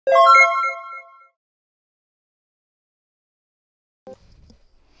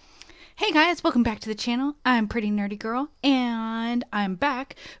Hey guys, welcome back to the channel. I'm Pretty Nerdy Girl, and I'm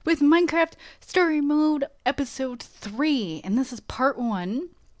back with Minecraft Story Mode Episode 3, and this is Part 1,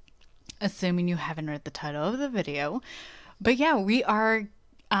 assuming you haven't read the title of the video. But yeah, we are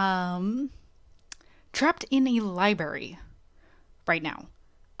trapped in a library right now,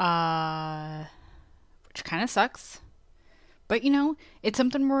 which kind of sucks. But, you know, it's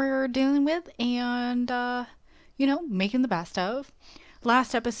something we're dealing with and, you know, making the best of.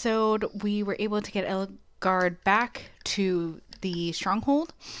 Last episode, we were able to get Ellegaard back to the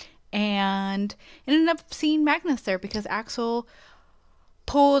stronghold and ended up seeing Magnus there because Axel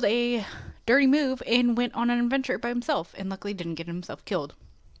pulled a dirty move and went on an adventure by himself and luckily didn't get himself killed.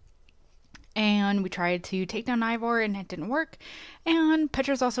 And we tried to take down Ivor and it didn't work. And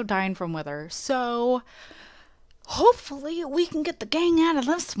Petra's also dying from wither. So hopefully we can get the gang out of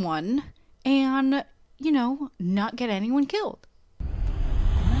this one and, you know, not get anyone killed.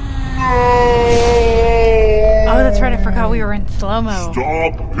 Oh, that's right. I forgot we were in slow-mo.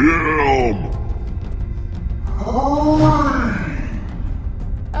 Stop him! Hurry!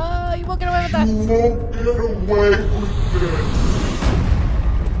 You won't get away with that. You won't get away with this!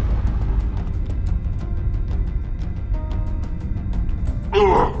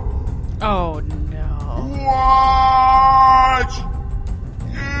 Oh, no. Watch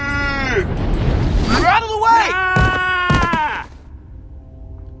it! Get out of the way! Ah!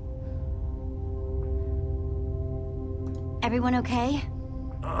 Everyone okay?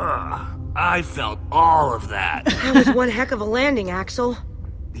 I felt all of that. That was one heck of a landing, Axel.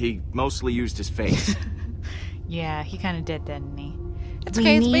 He mostly used his face. Yeah, he kind of did, didn't he? It's We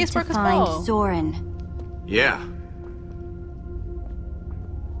okay, need space to work as find well. Soren. Yeah.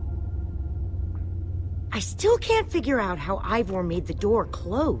 I still can't figure out how Ivor made the door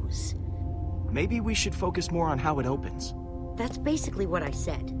close. Maybe we should focus more on how it opens. That's basically what I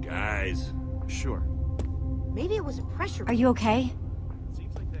said. Guys. Sure. Maybe it was a pressure. Are you okay?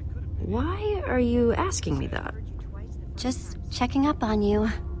 Seems like that could have been. Why are you asking me that? Just checking up on you.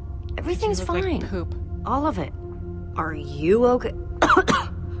 Everything's You look like fine. poop. All of it. Are you okay?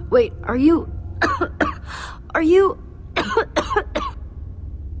 Wait, are you... are you...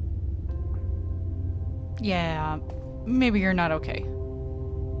 Yeah, maybe you're not okay.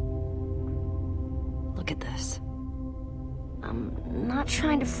 Look at this. I'm not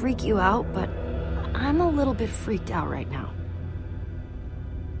trying to freak you out, but I'm a little bit freaked out right now.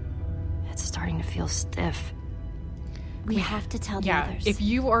 It's starting to feel stiff. We have to tell the Yeah, others. if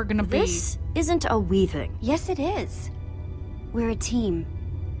you are gonna be... This isn't a we thing. Yes, it is. We're a team.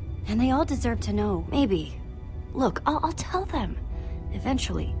 And they all deserve to know. Maybe. Look, I'll tell them.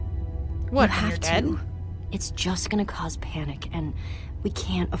 Eventually. What, You when you're have dead? to. It's just gonna cause panic, and we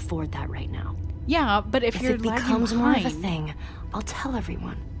can't afford that right now. Yeah, but if If you're it lagging becomes more of a behind- thing, I'll tell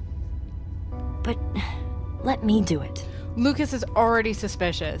everyone. But let me do it. Lucas is already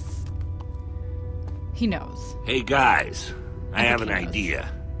suspicious. He knows. Hey guys, I have an think he knows.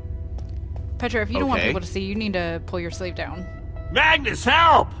 idea. Petra, if you don't want Okay. people to see, you need to pull your sleeve down. Magnus,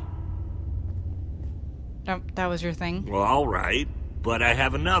 help! Oh, that was your thing? Well, alright, but I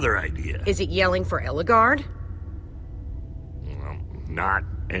have another idea. Is it yelling for Ellegaard? Well, not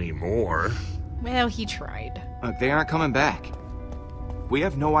anymore. Well, he tried. Look, they aren't coming back. We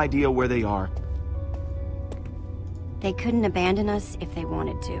have no idea where they are. They couldn't abandon us if they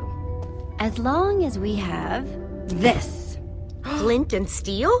wanted to. As long as we have this. Flint and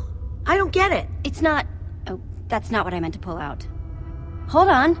steel? I don't get it. It's not... Oh, that's not what I meant to pull out. Hold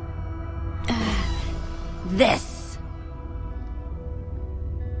on. This.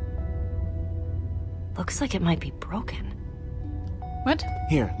 Looks like it might be broken. What?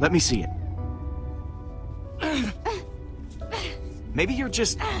 Here, let me see it. Maybe you're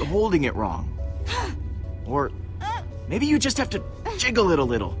just holding it wrong. Or maybe you just have to jiggle it a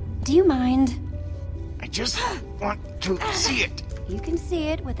little. Do you mind? I just want to see it. You can see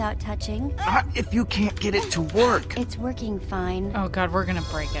it without touching. Not if you can't get it to work. It's working fine. Oh god, we're gonna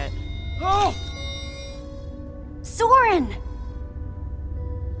break it. Oh! Soren!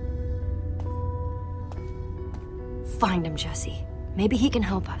 Find him, Jesse. Maybe he can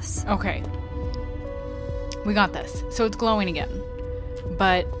help us. Okay. We got this. So it's glowing again.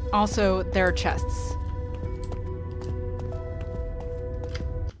 But also, there are chests.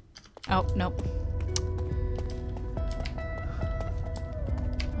 Oh, nope.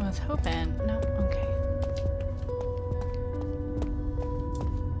 I was hoping. No, okay.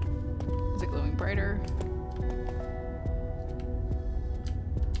 Is it glowing brighter?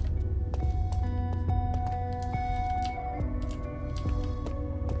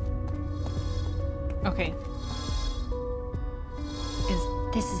 Okay. Is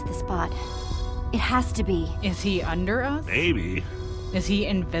This is the spot. It has to be. Is he under us? Maybe. Is he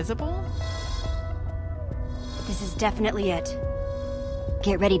invisible? This is definitely it.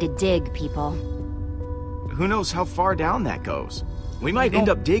 Get ready to dig, people. Who knows how far down that goes? We might end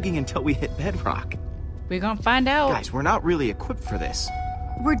up digging until we hit bedrock. We're gonna find out. Guys, we're not really equipped for this.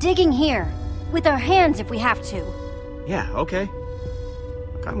 We're digging here. With our hands if we have to. Yeah, okay.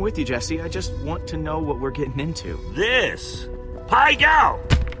 Look, I'm with you, Jesse. I just want to know what we're getting into. This. Pike out!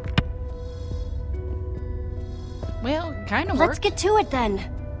 Well, kind of Let's worked. get to it then.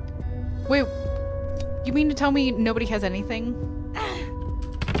 Wait, you mean to tell me nobody has anything?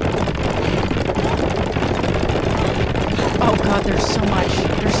 Oh god, there's so much.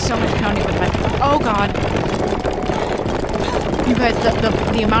 There's so much pounding with my... Oh god. You guys,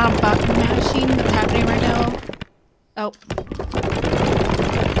 the amount of button mashing that's happening right now. Oh.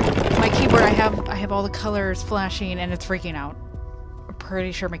 My keyboard, I have all the colors flashing and it's freaking out. I'm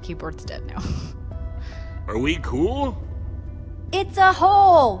pretty sure my keyboard's dead now. Are we cool? It's a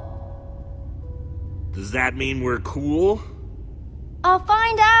hole. Does that mean we're cool? I'll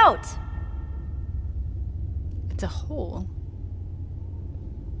find out. It's a hole.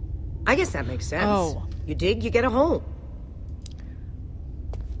 I guess that makes sense. Oh. You dig, you get a hole.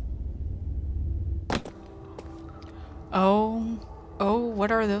 Oh,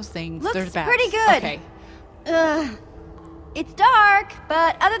 what are those things? Looks There's bats. pretty good. Okay. It's dark,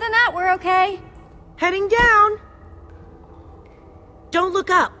 but other than that, we're okay. Heading down. Don't look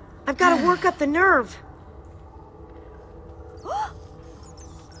up. I've got to work up the nerve.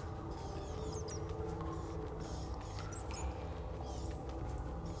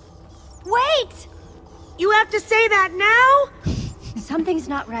 Wait! You have to say that now? Something's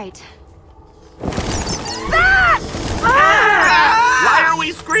not right. Why are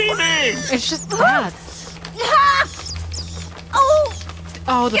we screaming? It's just bats. Oh!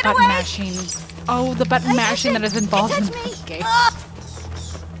 Oh, the Get button away! mashing. Oh, the button mashing that is involved in touched me. this game.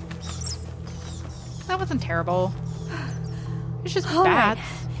 That wasn't terrible. It's just All right. bats.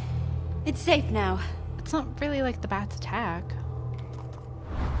 It's safe now. It's not really like the bats attack.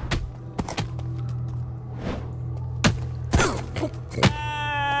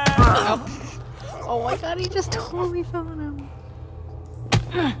 Oh my god, he just totally fell on him.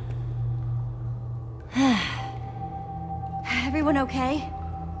 Everyone okay?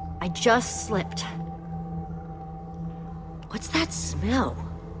 I just slipped. What's that smell?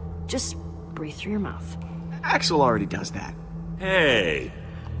 Just breathe through your mouth. Axel already does that. Hey.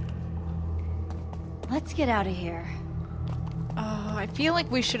 Let's get out of here. Oh, I feel like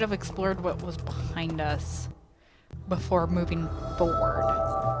we should have explored what was behind us before moving forward.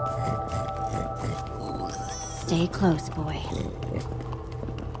 Stay close, boy.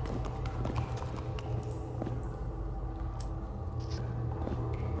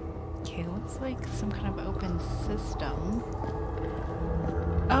 Okay, looks like some kind of open system.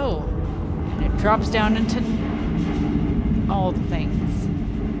 Oh, and it drops down into all the things.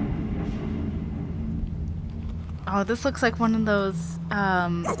 Oh, this looks like one of those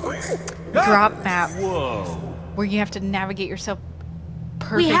drop maps Whoa. where you have to navigate yourself We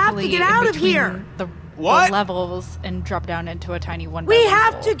perfectly have to get out of between here. the What? levels and drop down into a tiny one. We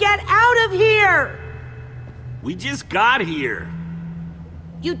have to get out of here! We just got here.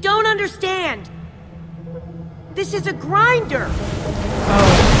 You don't understand. This is a grinder.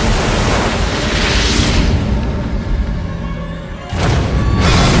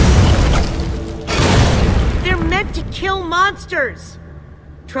 They're meant to kill monsters.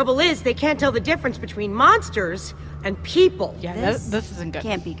 Trouble is, they can't tell the difference between monsters and people. Yeah, This this isn't good.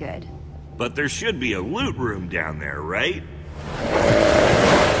 Can't be good. But there should be a loot room down there, right?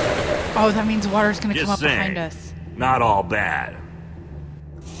 Oh, that means water's gonna Just come up saying. behind us. Not all bad.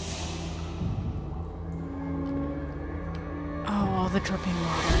 Oh, all the dripping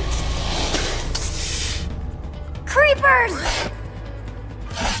water. Creepers!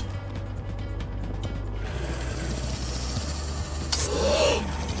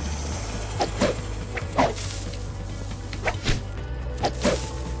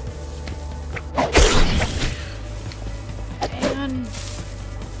 And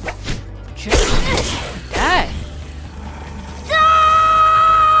just die.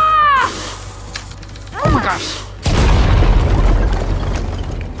 Oh my gosh.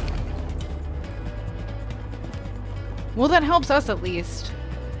 Well, that helps us at least.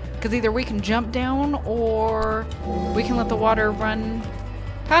 Because either we can jump down or we can let the water run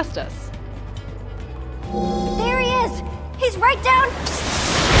past us. There he is! He's right down!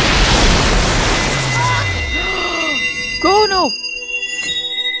 Go, no!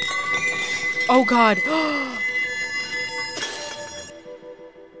 Oh god.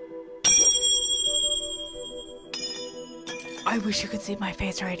 I wish you could see my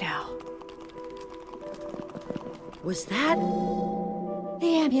face right now. Was that?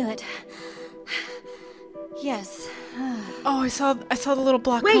 The amulet. Yes. Oh, I saw the little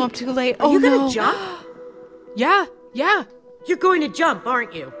block Wait, come up too late. Are Oh you gonna no. jump? Yeah. You're going to jump,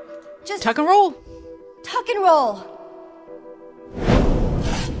 aren't you? Just Tuck and roll. tuck and roll.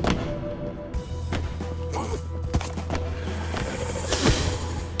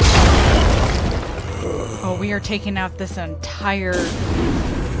 Oh, we are taking out this entire...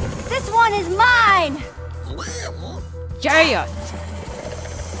 This one is mine! Yeah!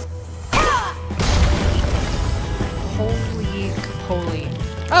 Holy capoly.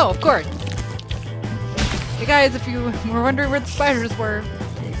 Oh, of course. Hey guys, if you were wondering where the spiders were,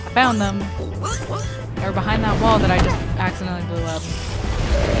 I found them. They were behind that wall that I just accidentally blew up.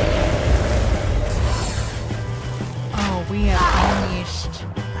 Oh, we have unleashed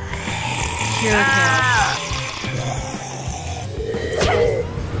pure chaos.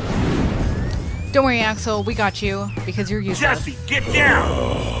 Don't worry, Axel, we got you, because you're useless. Jesse, get down!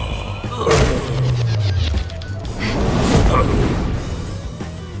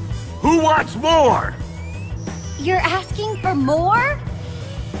 Who wants more? You're asking for more?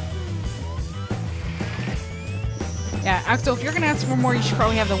 Yeah, Axel, if you're gonna ask for more, you should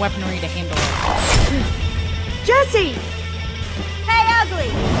probably have the weaponry to handle it. Jesse! Hey, ugly!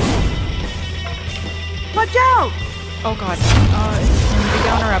 Watch out! Oh god. It's gonna be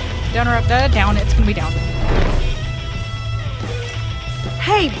down or up. Down or up. Down. It's gonna be down.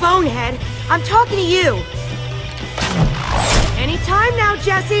 Hey, Bonehead! I'm talking to you! Anytime now,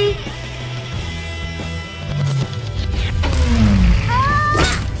 Jesse!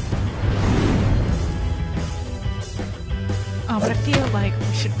 Oh, but I feel like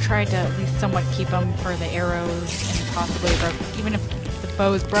we should try to at least somewhat keep them for the arrows and possibly even if the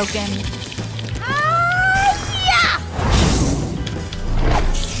bow is broken.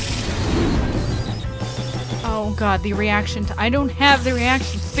 Oh god, the reaction I don't have the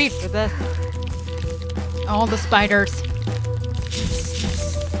reaction speed for this. All the spiders.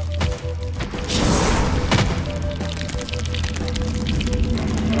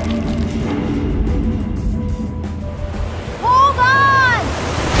 Hold on!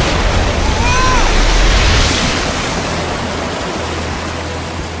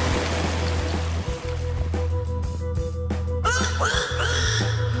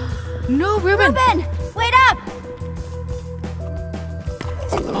 No, Ruben! Ruben, wait up!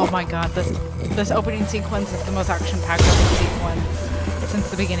 Oh my god, this opening sequence is the most action-packed opening sequence since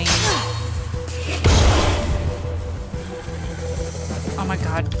the beginning. Oh my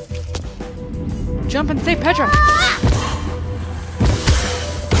god. Jump and save Petra!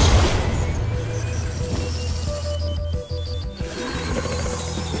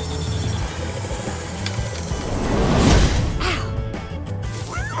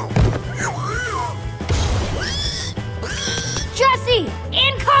 Jesse,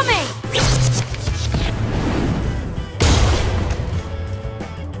 incoming!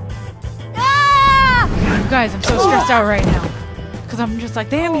 Ah! You guys, I'm so stressed out right now. Because I'm just like,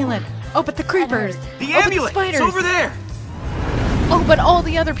 the amulet! Oh, but the creepers! The Oh, but amulet! spiders! It's over there! Oh, but all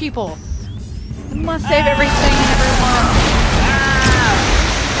the other people! We must save everything and everyone!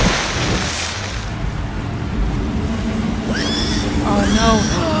 Oh no!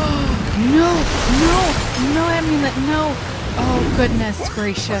 No, amulet, no! Oh, goodness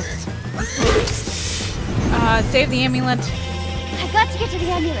gracious. Save the amulet. I got to get to the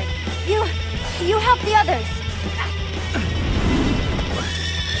amulet. You help the others.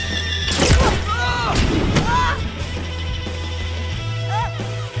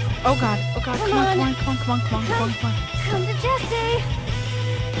 Oh god, come on. Come to Jesse.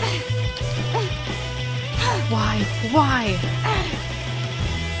 Why?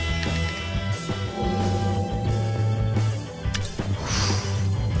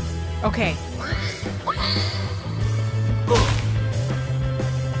 Okay.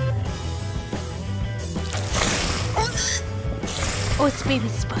 Oh, it's baby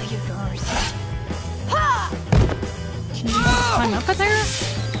spiders. Can you climb up there?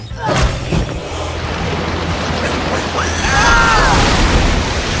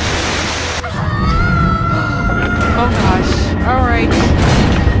 Oh gosh. Alright.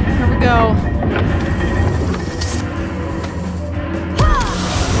 Here we go.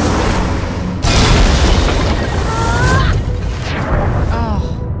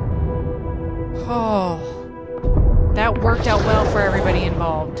 Oh. That worked out well for everybody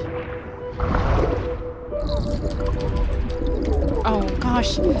involved. Oh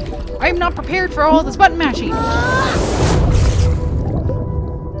gosh. I'm not prepared for all this button mashing.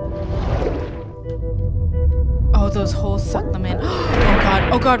 Oh, those holes suck them in.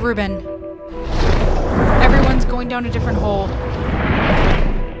 Oh god, Ruben. Everyone's going down a different hole.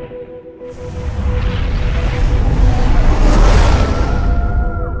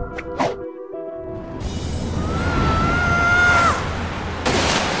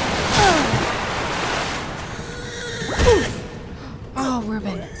 Oh,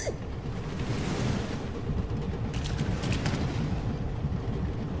 Ruben.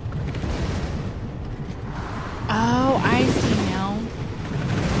 Oh, I see now.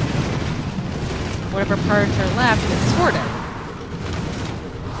 Whatever parts are left is sorted.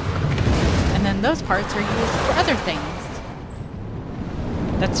 And then those parts are used for other things.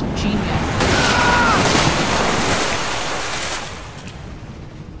 That's genius.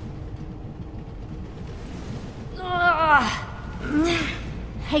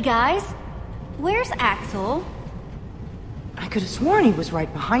 Hey guys, where's Axel? I could have sworn he was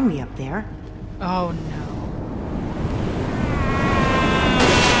right behind me up there. Oh no.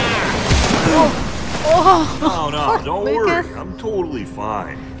 Oh, no, don't Lucas. worry. I'm totally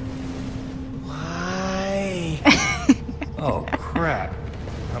fine. Why? Oh, crap.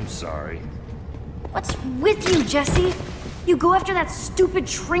 I'm sorry. What's with you, Jesse? You go after that stupid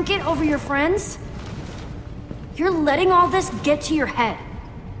trinket over your friends? You're letting all this get to your head.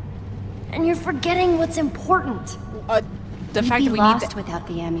 And you're forgetting what's important. The You'd fact be that we lost need without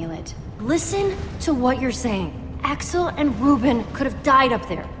the amulet. Listen to what you're saying. Axel and Ruben could have died up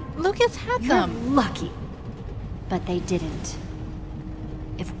there. Lucas had You're them. lucky. But they didn't.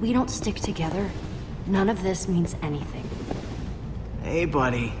 If we don't stick together, none of this means anything. Hey,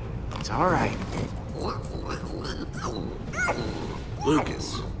 buddy. It's all right.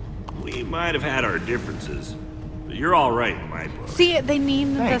 Lucas, we might have had our differences, but you're all right in my book. See, they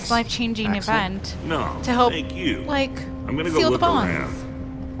need Thanks, this life-changing Axel. event No, to help, thank you. like, I'm gonna seal go the look bonds.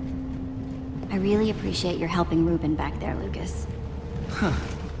 around. I really appreciate your helping Ruben back there, Lucas.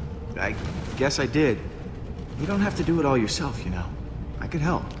 I guess I did. You don't have to do it all yourself, you know. I could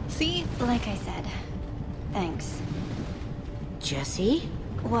help. See? Like I said, thanks. Jesse?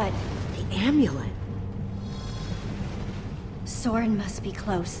 What? The amulet. Soren must be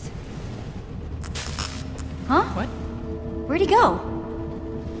close. Huh? What? Where'd he go?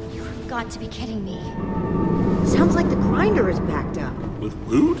 You've got to be kidding me. Sounds like the grinder is backed up. With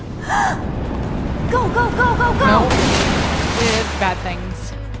loot? Go, go, go, go, go! No. With bad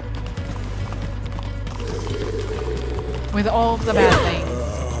things. With all of the bad things.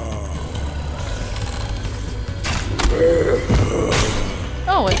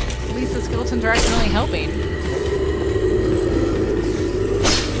 Oh, at least the skeletons are actually helping.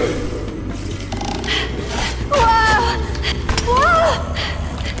 Whoa! Whoa!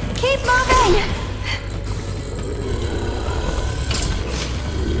 Keep moving!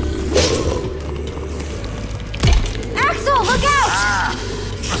 Axel, look out!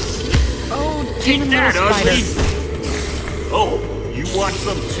 Oh, Take demon that, little spider. ugly! Oh, you want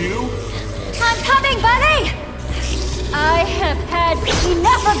some too? I'm coming, buddy! I have had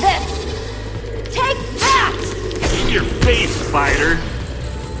enough of this! Take that! In your face, spider!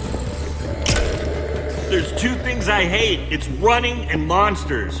 There's two things I hate. It's running and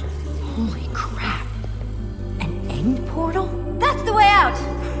monsters. Holy crap. An end portal? That's the way out!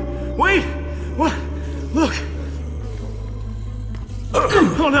 Wait! What? Look!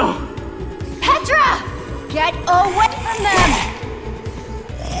 Oh no! Petra! Get away from them!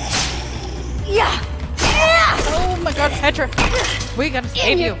 Yeah! Yeah! Oh my god, Petra! We gotta In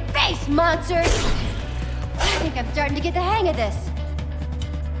save your you! face, monsters! I think I'm starting to get the hang of this.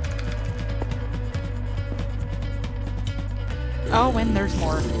 Oh, and there's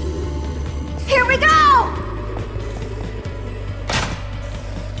more. Here we go!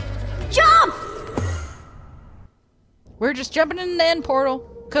 Jump! We're just jumping in the end portal.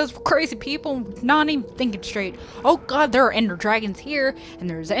 Because crazy people not even thinking straight. Oh god, there are ender dragons here. And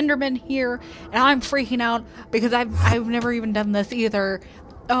there's endermen here. And I'm freaking out. Because I've never even done this either.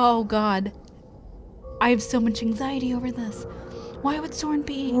 Oh god. I have so much anxiety over this. Why would Soren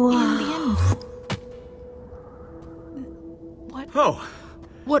be in the end? What? Oh,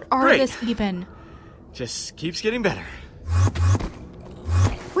 What are great. this even? just keeps getting better.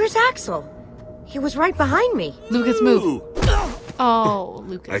 Where's Axel? He was right behind me. Lucas, move. Ooh, Oh, I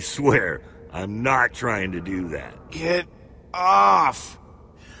Lucas. swear, I'm not trying to do that. Get off!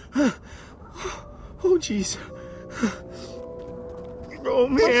 Oh, jeez. Oh,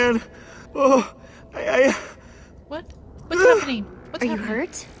 man. Oh, What? What's happening? What's Are you happening?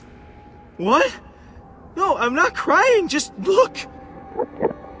 hurt? What? No, I'm not crying. Just look.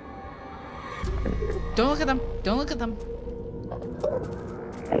 Don't look at them. Don't look at them.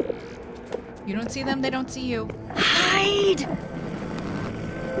 You don't see them, they don't see you. Hide!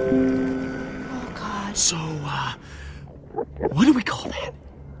 Oh, God. So, what do we call that?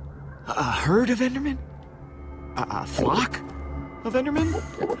 A herd of Endermen? A flock of Endermen?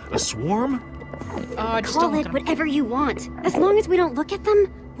 A swarm? Oh, just Call don't look it at 'em. whatever you want. As long as we don't look at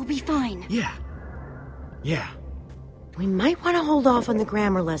them, we'll be fine. Yeah. Yeah. We might want to hold off on the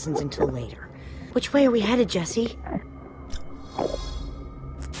grammar lessons until later. Which way are we headed, Jesse?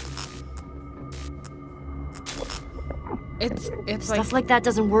 It's Stuff like that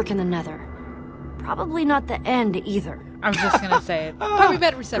doesn't work in the Nether. Probably not the end either. I was just gonna say, probably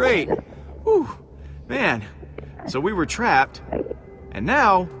better reception. Great. Whew. Man. So we were trapped, and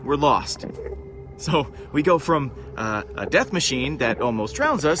now we're lost. So we go from a death machine that almost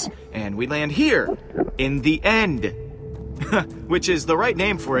drowns us, and we land here, in the end. Which is the right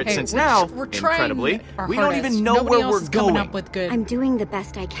name for it, Hey, since we're now, trying incredibly, our we don't hardest. even know Nobody where else we're is coming going. up with good. I'm doing the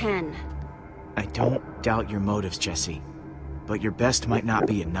best I can. I don't doubt your motives, Jesse. But your best might not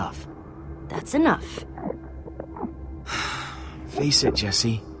be enough. That's enough. Face it,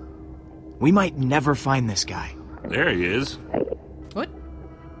 Jesse. We might never find this guy. There he is. What?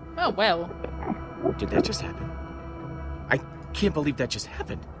 Oh, well. Did that just happen? I can't believe that just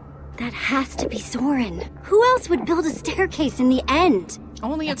happened. That has to be Soren. Who else would build a staircase in the end?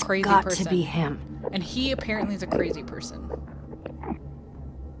 Only That's a crazy got person. to be him. And he apparently is a crazy person.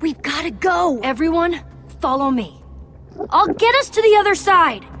 We've got to go. Everyone, follow me. I'll get us to the other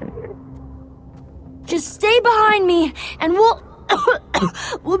side. Just stay behind me, and we'll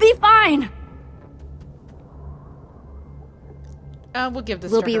we'll be fine. We'll give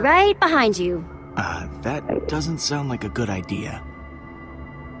this We'll to be her. right behind you. That doesn't sound like a good idea.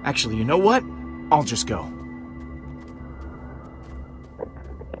 Actually, you know what? I'll just go.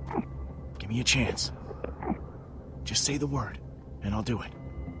 Give me a chance. Just say the word, and I'll do it.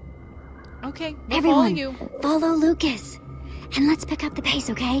 Okay, we'll follow Everyone, you. follow Lucas. And let's pick up the pace,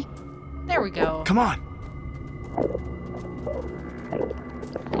 okay? There we go. Come on.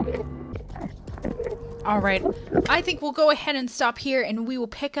 All right. I think we'll go ahead and stop here, and we will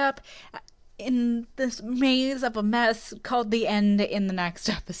pick up in this maze of a mess called The End in the next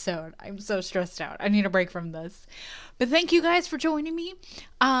episode. I'm so stressed out. I need a break from this. But thank you guys for joining me.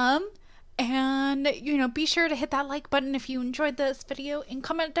 And, be sure to hit that like button if you enjoyed this video, and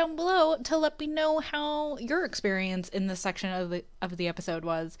comment down below to let me know how your experience in this section of the episode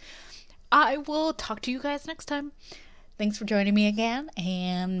was. I will talk to you guys next time. Thanks for joining me again,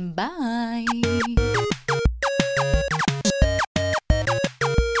 and bye.